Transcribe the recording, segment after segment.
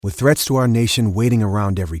With threats to our nation waiting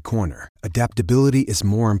around every corner, adaptability is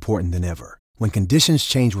more important than ever. When conditions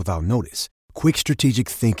change without notice, quick strategic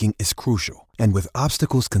thinking is crucial. And with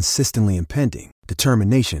obstacles consistently impending,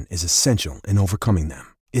 determination is essential in overcoming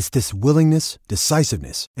them. It's this willingness,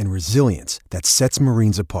 decisiveness, and resilience that sets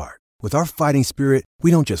Marines apart. With our fighting spirit, we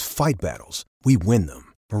don't just fight battles, we win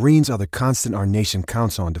them. Marines are the constant our nation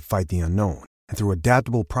counts on to fight the unknown. And through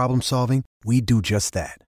adaptable problem solving, we do just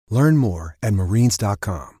that. Learn more at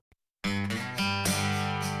marines.com.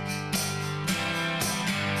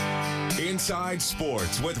 Inside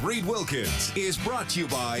Sports with Reed Wilkins is brought to you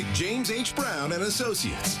by James H. Brown and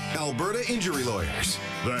Associates, Alberta Injury Lawyers,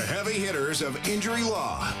 the heavy hitters of injury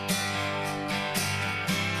law.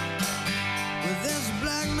 Well, there's a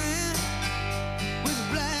black man with a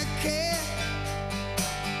black cat,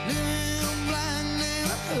 little black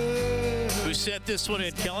neighborhood. Who sent this one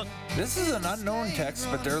in, Kellen? This is an unknown text,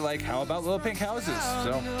 but they're like, how about Little Pink Houses?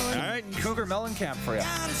 So, all right, Cougar Mellencamp for you.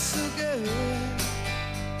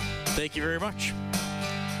 Thank you very much.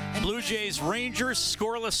 Blue Jays, Rangers,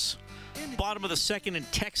 scoreless. Bottom of the second in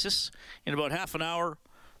Texas. In about half an hour,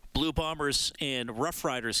 Blue Bombers and Rough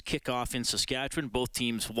Riders kick off in Saskatchewan. Both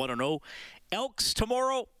teams 1-0. Elks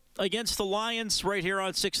tomorrow against the Lions right here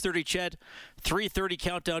on 6:30 CHED. 3:30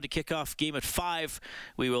 countdown to kickoff. Game at 5.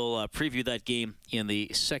 We will preview that game in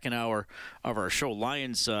the second hour of our show.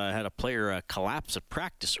 Lions had a player collapse at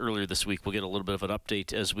practice earlier this week. We'll get a little bit of an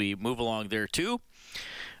update as we move along there too.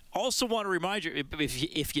 Also want to remind you,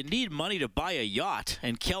 if you need money to buy a yacht,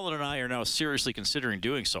 and Kellen and I are now seriously considering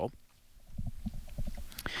doing so.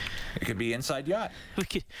 It could be Inside Yacht.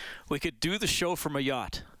 We could do the show from a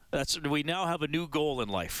yacht. We now have a new goal in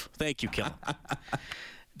life. Thank you, Kellen.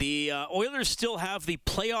 The Oilers still have the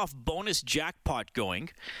playoff bonus jackpot going.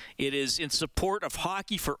 It is in support of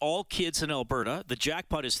hockey for all kids in Alberta. The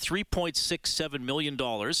jackpot is $3.67 million,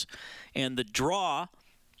 and the draw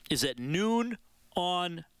is at noon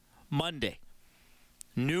on Monday.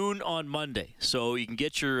 Noon on Monday. So you can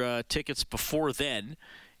get your tickets before then.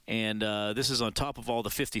 And this is on top of all the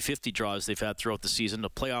 50-50 draws they've had throughout the season. The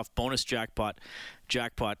playoff bonus jackpot,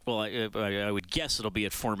 well, I would guess it'll be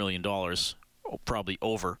at $4 million, probably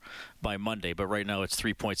over by Monday. But right now it's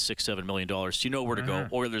 $3.67 million. So you know where to go.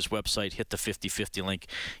 Oilers website, hit the 50-50 link,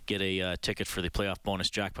 get a ticket for the playoff bonus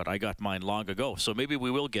jackpot. I got mine long ago, so maybe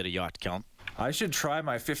we will get a yacht, Kellen. I should try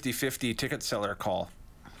my 50-50 ticket seller call.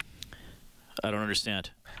 I don't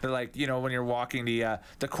understand. They're like, when you're walking the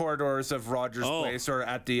corridors of Rogers Place or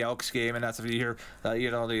at the Elks game, and that's if you hear,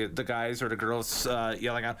 the guys or the girls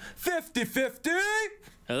yelling out, 50-50!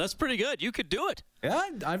 That's pretty good. You could do it. Yeah,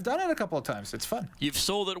 I've done it a couple of times. It's fun. You've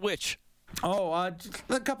sold at which? A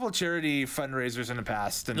couple of charity fundraisers in the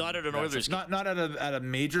past. And not at an Oilers game. Not at a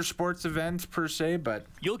major sports event per se, but...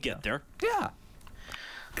 You'll get there. Yeah.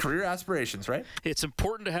 Career aspirations, right? It's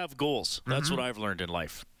important to have goals. That's what I've learned in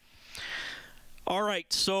life. All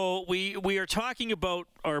right, so we are talking about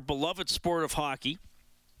our beloved sport of hockey.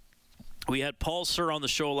 We had Paul Sir on the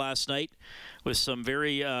show last night with some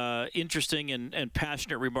very interesting and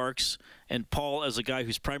passionate remarks. And Paul, as a guy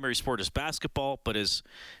whose primary sport is basketball, but has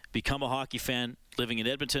become a hockey fan living in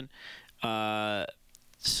Edmonton,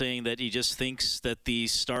 saying that he just thinks that the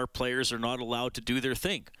star players are not allowed to do their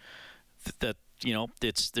thing. That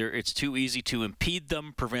it's too easy to impede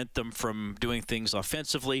them, prevent them from doing things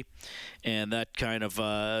offensively, and that kind of.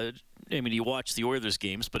 You watch the Oilers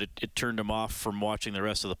games, but it turned him off from watching the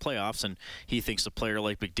rest of the playoffs, and he thinks a player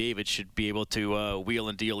like McDavid should be able to wheel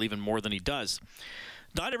and deal even more than he does.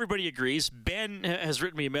 Not everybody agrees. Ben has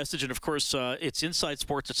written me a message, and of course, it's Inside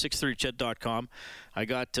Sports at 630ched.com. I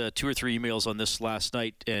got 2 or 3 emails on this last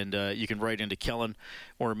night, and you can write into Kellen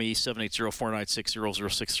or me,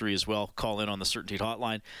 780-496-0063 as well. Call in on the Certainty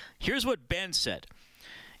Hotline. Here's what Ben said.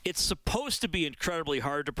 It's supposed to be incredibly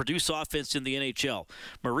hard to produce offense in the NHL.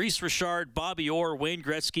 Maurice Richard, Bobby Orr, Wayne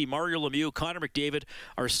Gretzky, Mario Lemieux, Connor McDavid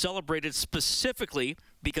are celebrated specifically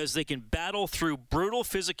because they can battle through brutal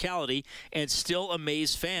physicality and still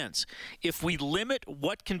amaze fans. If we limit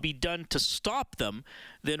what can be done to stop them,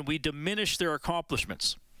 then we diminish their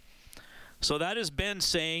accomplishments. So that is Ben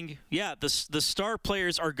saying, the star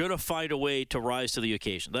players are going to find a way to rise to the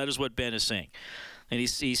occasion. That is what Ben is saying. And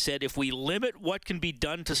he said, if we limit what can be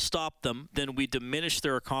done to stop them, then we diminish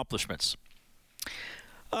their accomplishments.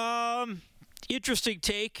 Interesting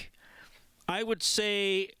take. I would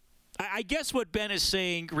say, I guess what Ben is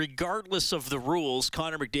saying, regardless of the rules,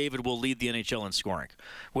 Connor McDavid will lead the NHL in scoring.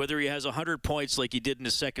 Whether he has 100 points like he did in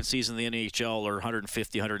his second season in the NHL or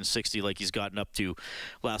 150, 160 like he's gotten up to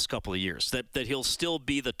last couple of years. That he'll still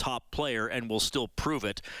be the top player and will still prove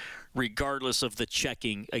it regardless of the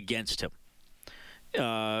checking against him.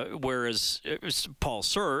 Whereas Paul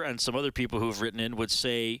Sir and some other people who have written in would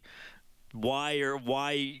say,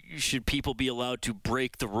 why should people be allowed to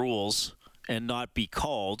break the rules and not be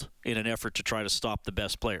called in an effort to try to stop the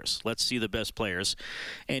best players? Let's see the best players.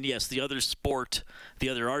 And yes, the other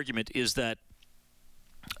argument is that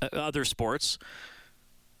other sports,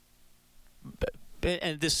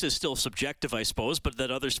 and this is still subjective, I suppose, but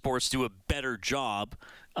that other sports do a better job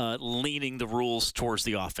leaning the rules towards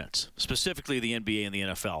the offense, specifically the NBA and the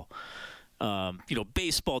NFL.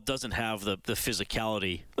 Baseball doesn't have the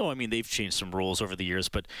physicality. Oh, I mean, they've changed some rules over the years,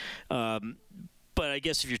 but I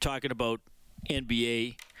guess if you're talking about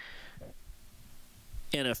NBA,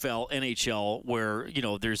 NFL, NHL, where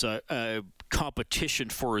there's a competition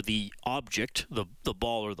for the object, the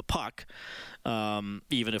ball or the puck,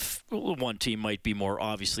 even if one team might be more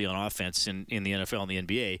obviously on offense in the NFL and the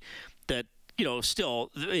NBA, that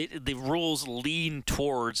still the rules lean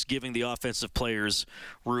towards giving the offensive players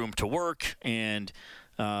room to work, and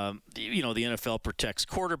the NFL protects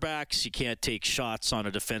quarterbacks. You can't take shots on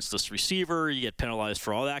a defenseless receiver. You get penalized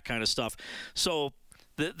for all that kind of stuff. So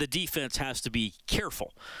the defense has to be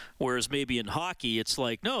careful. Whereas maybe in hockey, it's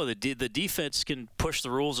like, no, the defense can push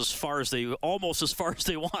the rules almost as far as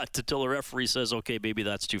they want until the referee says, okay, maybe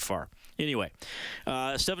that's too far. Anyway,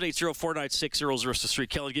 780-496-0063.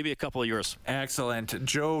 Kellen, give me a couple of yours. Excellent.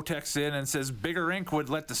 Joe texts in and says, bigger rink would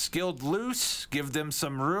let the skilled loose, give them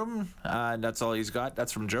some room. And that's all he's got.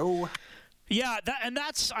 That's from Joe. Yeah,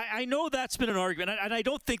 I know that's been an argument, and I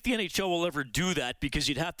don't think the NHL will ever do that because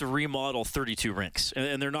you'd have to remodel 32 rinks,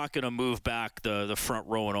 and they're not going to move back the front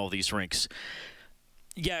row in all these rinks.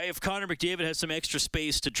 Yeah, if Connor McDavid has some extra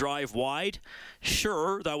space to drive wide,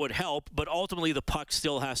 sure, that would help, but ultimately the puck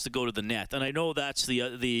still has to go to the net. And I know that's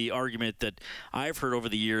the argument that I've heard over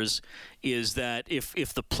the years, is that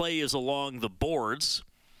if the play is along the boards,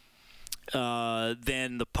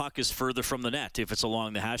 then the puck is further from the net if it's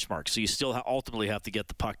along the hash mark. So you still ultimately have to get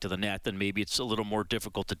the puck to the net, and maybe it's a little more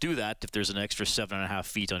difficult to do that if there's an extra 7.5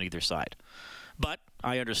 feet on either side. But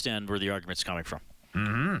I understand where the argument's coming from.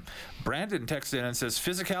 Mm-hmm. Brandon texts in and says,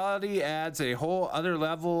 physicality adds a whole other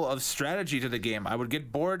level of strategy to the game. I would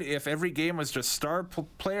get bored if every game was just star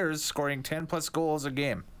players scoring 10-plus goals a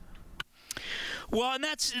game. Well, and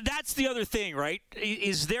that's the other thing, right?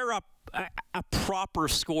 Is there a proper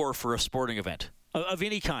score for a sporting event of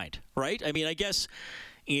any kind, right? I mean, I guess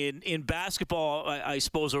in basketball, I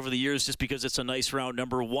suppose over the years, just because it's a nice round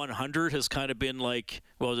number, 100 has kind of been like,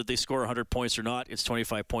 well, did they score 100 points or not? It's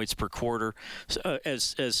 25 points per quarter.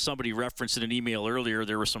 As somebody referenced in an email earlier,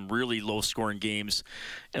 there were some really low-scoring games,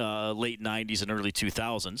 late 90s and early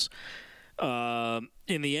 2000s.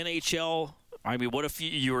 In the NHL, I mean, what if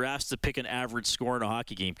you were asked to pick an average score in a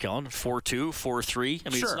hockey game, Kellen? 4-2, 4-3?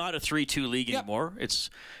 I mean, It's not a 3-2 league anymore.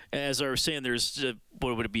 It's, as I was saying, there's,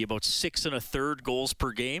 what would it be, about 6 1/3 goals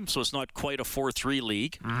per game, so it's not quite a 4-3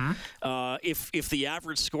 league. Mm-hmm. If the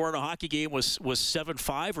average score in a hockey game was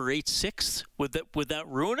 7-5 or 8-6, would that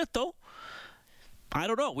ruin it, though? I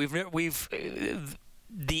don't know. We've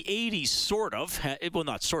the 80s sort of,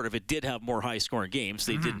 not sort of, it did have more high-scoring games.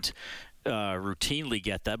 They didn't routinely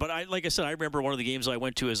get that. But like I said, I remember one of the games I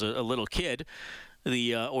went to as a little kid.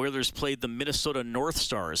 The Oilers played the Minnesota North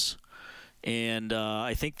Stars, and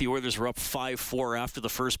I think the Oilers were up 5-4 after the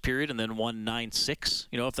first period and then won 9-6.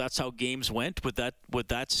 If that's how games went, would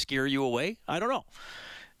that scare you away? I don't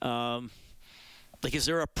know. Is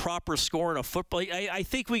there a proper score in a football? I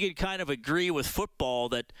think we could kind of agree with football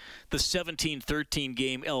that the 17-13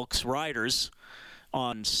 game Elks Riders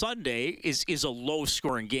on Sunday is a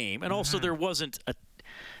low-scoring game. And also there wasn't a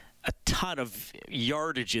ton of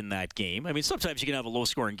yardage in that game. I mean, sometimes you can have a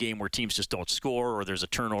low-scoring game where teams just don't score or there's a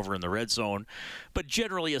turnover in the red zone. But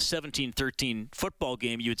generally a 17-13 football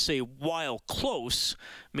game, you'd say, while close,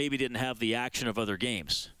 maybe didn't have the action of other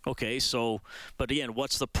games. Okay, so, but again,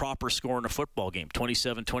 what's the proper score in a football game?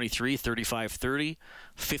 27-23, 35-30,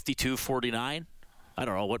 52-49? I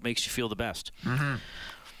don't know. What makes you feel the best? Mm-hmm.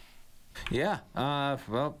 Yeah,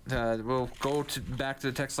 we'll go back to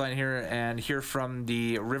the text line here and hear from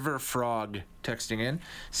the River Frog texting in.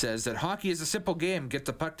 Says that hockey is a simple game. Get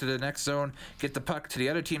the puck to the next zone, get the puck to the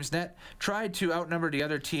other team's net, try to outnumber the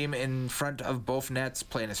other team in front of both nets,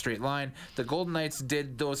 play in a straight line. The Golden Knights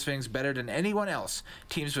did those things better than anyone else.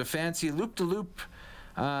 Teams with fancy loop-to-loop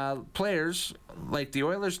players like the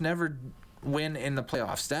Oilers never win in the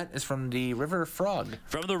playoffs. That is from the River Frog.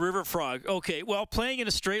 From the River Frog. Okay, well, playing in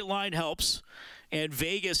a straight line helps. And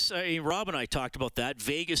Vegas, Rob and I talked about that.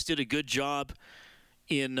 Vegas did a good job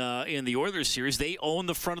in the Oilers series, they own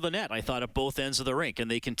the front of the net, I thought, at both ends of the rink,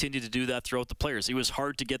 and they continue to do that throughout the players. It was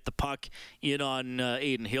hard to get the puck in on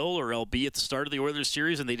Adin Hill or LB at the start of the Oilers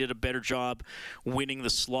series, and they did a better job winning the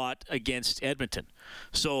slot against Edmonton.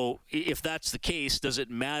 So if that's the case, does it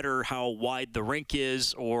matter how wide the rink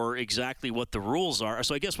is or exactly what the rules are?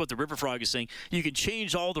 So I guess what the River Frog is saying, you can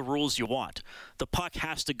change all the rules you want. The puck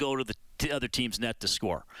has to go to the other team's net to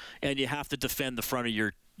score, and you have to defend the front of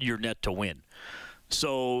your net to win.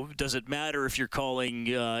 So does it matter if you're calling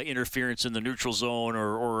interference in the neutral zone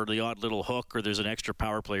or the odd little hook or there's an extra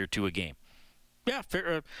power play or two a game? Yeah,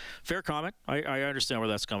 fair comment. I understand where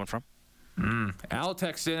that's coming from. Al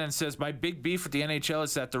texts in and says, my big beef with the NHL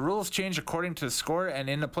is that the rules change according to the score, and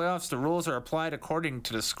in the playoffs, the rules are applied according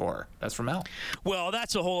to the score. That's from Al. Well,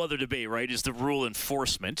 that's a whole other debate, right, is the rule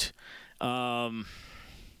enforcement.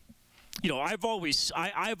 I've always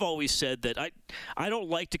said that I don't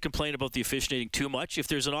like to complain about the officiating too much. If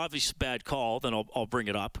there's an obvious bad call, then I'll bring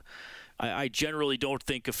it up. I generally don't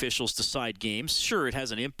think officials decide games. Sure, it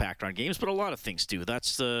has an impact on games, but a lot of things do.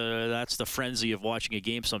 That's the frenzy of watching a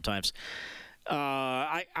game sometimes.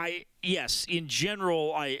 Yes, in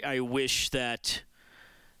general, I wish that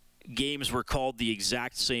games were called the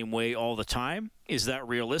exact same way all the time. Is that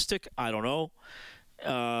realistic? I don't know.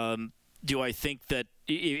 Do I think that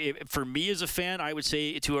for me as a fan, I would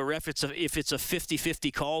say to a ref, if it's a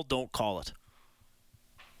 50-50 call, don't call it.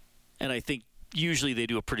 And I think usually they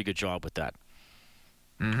do a pretty good job with that.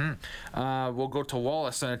 We'll go to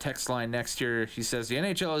Wallace on a text line next year. He says, the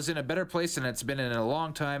NHL is in a better place than it's been in a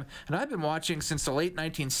long time, and I've been watching since the late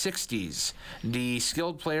 1960s. The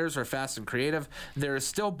skilled players are fast and creative. There is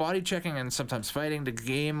still body checking and sometimes fighting. The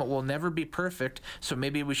game will never be perfect, so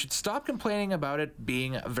maybe we should stop complaining about it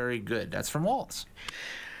being very good. That's from Wallace.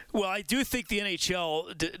 Well, I do think the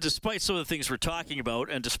NHL, despite some of the things we're talking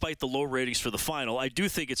about, and despite the low ratings for the final, I do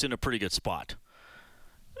think it's in a pretty good spot.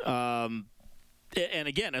 And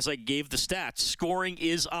again, as I gave the stats, scoring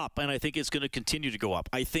is up, and I think it's going to continue to go up.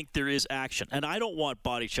 I think there is action, and I don't want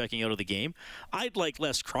body checking out of the game. I'd like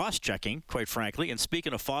less cross-checking, quite frankly. And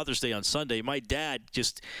speaking of Father's Day on Sunday, my dad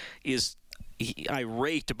just is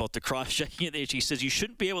irate about the cross-checking. He says you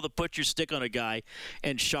shouldn't be able to put your stick on a guy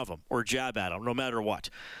and shove him or jab at him, no matter what.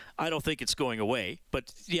 I don't think it's going away,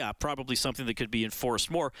 but yeah, probably something that could be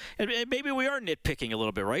enforced more. And maybe we are nitpicking a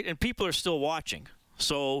little bit, right? And people are still watching.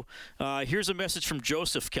 So here's a message from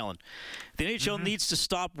Joseph Kellen. The NHL needs to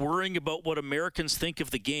stop worrying about what Americans think of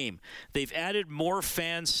the game. They've added more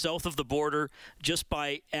fans south of the border just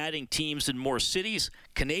by adding teams in more cities.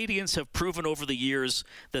 Canadians have proven over the years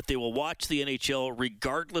that they will watch the NHL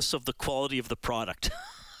regardless of the quality of the product.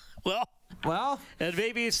 Well, and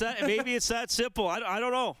maybe it's that simple. I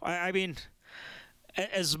don't know. I mean,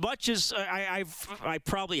 as much as I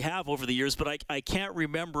probably have over the years, but I can't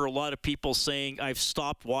remember a lot of people saying I've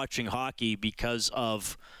stopped watching hockey because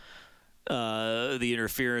of the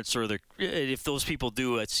interference or if those people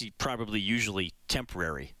do, it's probably usually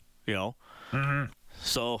temporary,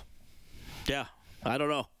 So, yeah, I don't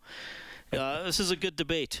know. This is a good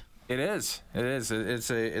debate. It is.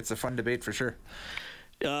 It's a fun debate for sure.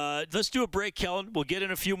 Let's do a break, Kellen. We'll get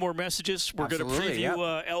in a few more messages. We're going to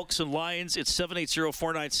preview Elks and Lions. It's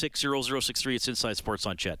 780-496-0063. It's Inside Sports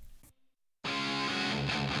on Chet.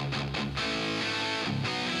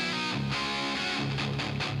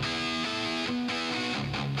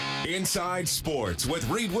 Inside Sports with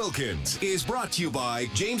Reed Wilkins is brought to you by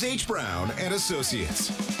James H. Brown and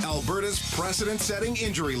Associates, Alberta's precedent-setting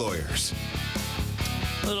injury lawyers.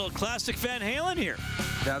 A little classic Van Halen here.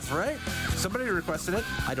 That's right. Somebody requested it.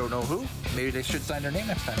 I don't know who. Maybe they should sign their name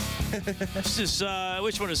next time. This is,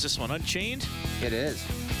 which one is this one? Unchained? It is.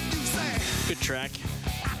 Good track.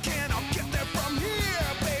 I cannot get there from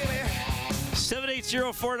here, baby.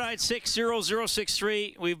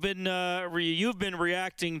 780-496-0063. We've been you've been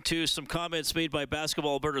reacting to some comments made by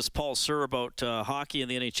Basketball Alberta's Paul Sir about hockey and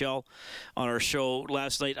the NHL on our show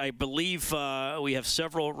last night. I believe we have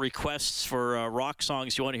several requests for rock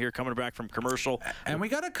songs you want to hear coming back from commercial. And we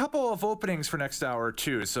got a couple of openings for next hour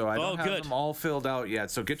too, so I don't have them all filled out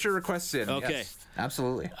yet. So get your requests in. Okay. Yes,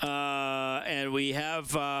 absolutely. And we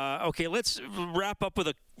have let's wrap up with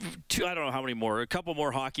I don't know how many more, a couple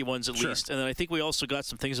more hockey ones at least, and then I think we also got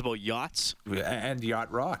some things about yachts and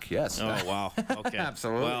yacht rock. Yes. Oh wow. Okay.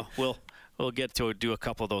 Absolutely. Well, we'll get to do a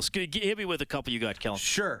couple of those. Hit me with a couple you got, Kellen.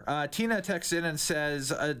 Sure. Tina texts in and says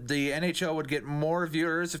the NHL would get more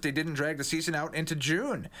viewers if they didn't drag the season out into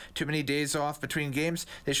June. Too many days off between games.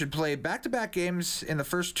 They should play back-to-back games in the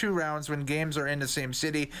first 2 rounds when games are in the same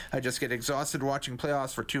city. I just get exhausted watching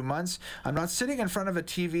playoffs for 2 months. I'm not sitting in front of a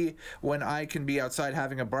TV when I can be outside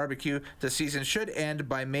having a barbecue. The season should end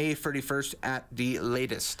by May 31st at the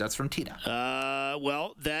latest. That's from Tina.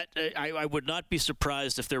 Well, that I would not be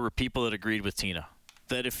surprised if there were people that agreed with Tina.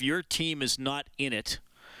 That if your team is not in it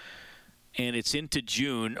and it's into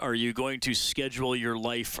June, are you going to schedule your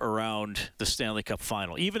life around the Stanley Cup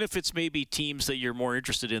Final? Even if it's maybe teams that you're more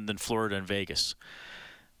interested in than Florida and Vegas.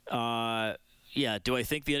 Yeah, do I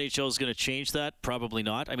think the NHL is going to change that? Probably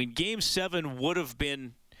not. I mean, Game 7 would have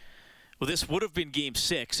been... Well, this would have been Game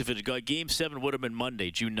 6 if it had got Game 7 would have been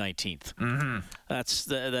Monday, June 19th. Mm-hmm.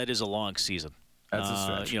 That is a long season. That's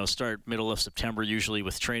a stretch. Start middle of September usually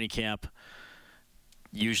with training camp.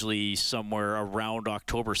 Usually somewhere around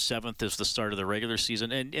October 7th is the start of the regular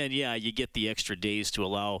season. And yeah, you get the extra days to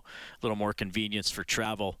allow a little more convenience for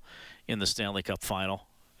travel in the Stanley Cup Final.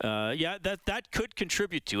 Yeah, that could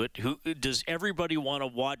contribute to it. Does everybody want to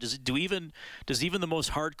watch? Does even the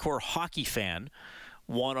most hardcore hockey fan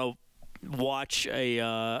want to watch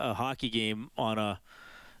a hockey game on a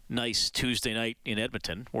nice Tuesday night in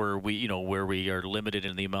Edmonton, where we are limited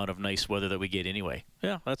in the amount of nice weather that we get anyway?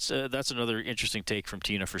 Yeah, that's another interesting take from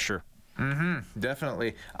Tina for sure. Mm-hmm,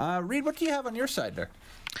 definitely. Reed, what do you have on your side there?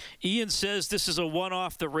 Ian says this is a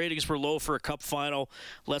one-off. The ratings were low for a cup final.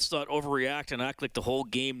 Let's not overreact and act like the whole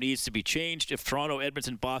game needs to be changed. If Toronto,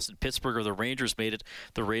 Edmonton, Boston, Pittsburgh, or the Rangers made it,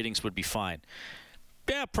 the ratings would be fine.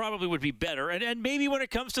 Yeah, probably would be better. And maybe when it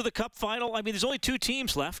comes to the cup final, I mean, there's only 2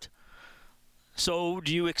 teams left. So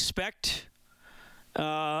do you expect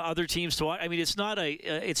other teams to watch? I mean, it's not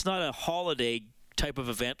a holiday type of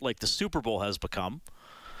event like the Super Bowl has become.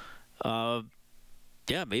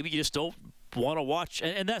 Yeah, maybe you just don't want to watch.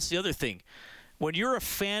 And that's the other thing. When you're a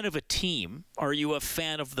fan of a team, are you a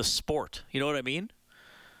fan of the sport? You know what I mean?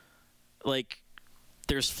 Like,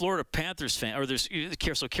 there's Florida Panthers fan, or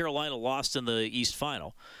so Carolina lost in the East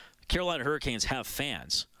Final. Carolina Hurricanes have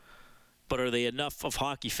fans, but are they enough of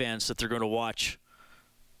hockey fans that they're going to watch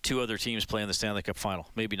 2 other teams play in the Stanley Cup Final?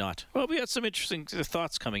 Maybe not. Well, we got some interesting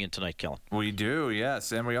thoughts coming in tonight, Kellen. We do,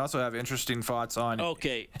 yes, and we also have interesting thoughts on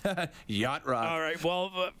Yacht Rock. All right.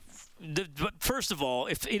 Well, but first of all,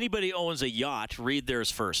 if anybody owns a yacht, read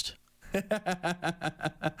theirs first.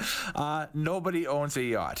 Nobody owns a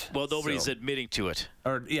yacht. Well, nobody's admitting to it.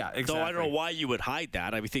 Or yeah, exactly. Though I don't know why you would hide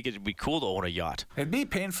that. I would think it'd be cool to own a yacht. It'd be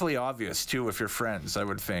painfully obvious too if you're friends, I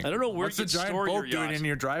would think. I don't know where What's the giant boat doing in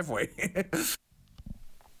your driveway?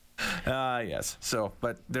 Yes. So,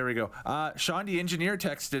 but there we go. Sean D. Engineer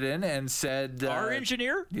texted in and said... Our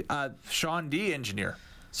engineer? Sean D. Engineer.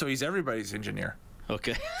 So he's everybody's engineer.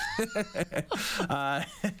 Okay.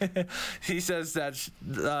 He says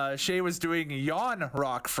that Shea was doing Yawn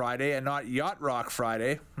Rock Friday and not Yacht Rock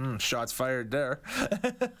Friday. Shots fired there.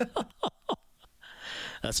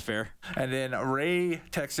 That's fair. And then Ray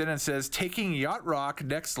texts in and says, taking Yacht Rock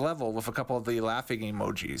next level with a couple of the laughing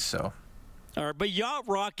emojis. So... All right, but yacht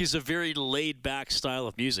rock is a very laid-back style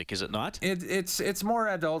of music, is it not? It's more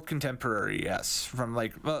adult contemporary, yes. From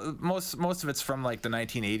most of it's from like the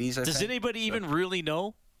 1980s. Does anybody even really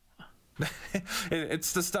know?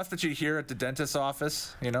 It's the stuff that you hear at the dentist's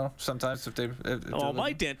office. You know, sometimes if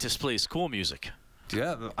my dentist plays cool music.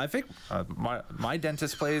 Yeah, I think my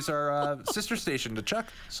dentist plays our sister station to Chuck.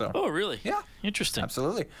 So. Oh, really? Yeah. Interesting.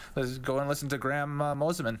 Absolutely. Let's go and listen to Graham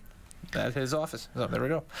Moseman at his office. So there we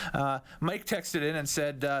go. Mike texted in and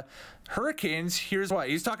said, Hurricanes, here's why.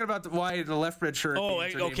 He's talking about why the Lethbridge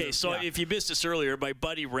Hurricanes. Oh, okay. So if you missed this earlier, my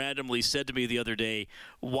buddy randomly said to me the other day,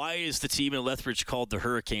 why is the team in Lethbridge called the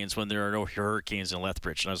Hurricanes when there are no Hurricanes in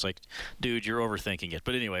Lethbridge? And I was like, dude, you're overthinking it.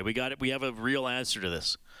 But anyway, we got it. We have a real answer to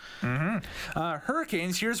this. Mm-hmm.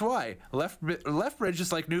 Hurricanes, here's why. Lethbridge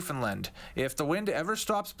is like Newfoundland. If the wind ever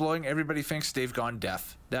stops blowing, everybody thinks they've gone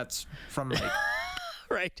deaf. That's from Mike.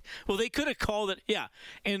 Right. Well, they could have called it, yeah.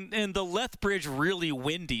 And the Lethbridge Really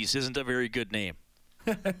Windies isn't a very good name.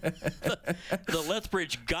 The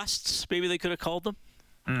Lethbridge Gusts, maybe they could have called them.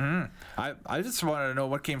 Mm-hmm. I just wanted to know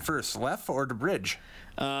what came first, Leth or the Bridge?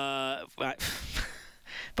 By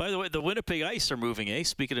the way, the Winnipeg Ice are moving,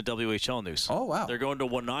 Speaking of WHL news. Oh, wow. They're going to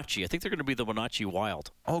Wenatchee. I think they're going to be the Wenatchee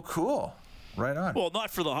Wild. Oh, cool. Right on. Well,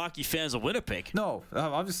 not for the hockey fans of Winnipeg. No,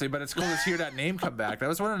 obviously, but it's cool to hear that name come back. That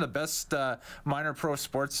was one of the best minor pro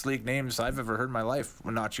sports league names I've ever heard in my life,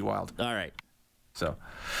 Wenatchee Wild. All right. So,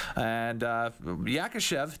 and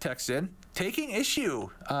Yakashev texts in, taking issue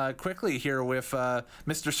quickly here with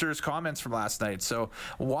Mr. Sir's comments from last night. So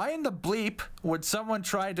why in the bleep would someone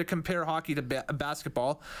try to compare hockey to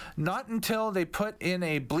basketball? Not until they put in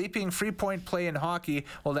a bleeping free-point play in hockey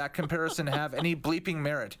will that comparison have any bleeping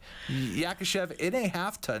merit. Yakushev in a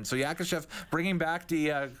half-ton. So Yakushev bringing back the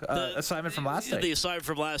assignment from last night. The assignment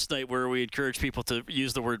from last night where we encourage people to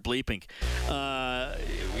use the word bleeping.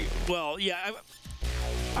 Well, yeah,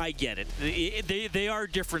 I get it. They are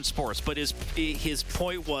different sports, but his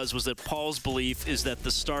point was that Paul's belief is that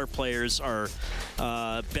the star players are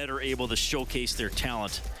better able to showcase their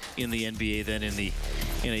talent in the NBA than in the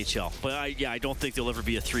NHL. But I don't think there'll ever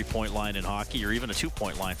be a 3-point line in hockey, or even a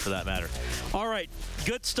 2-point line for that matter. All right,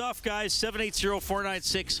 good stuff, guys.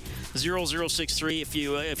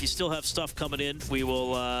 780-496-0063. If you still have stuff coming in, we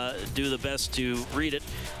will do the best to read it.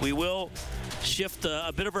 We will shift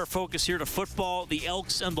a bit of our focus here to football. The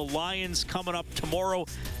Elks and the Lions coming up tomorrow.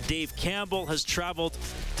 Dave Campbell has traveled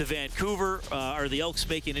to Vancouver. Are the Elks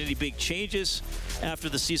making any big changes after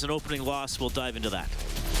the season opening loss? We'll dive into that.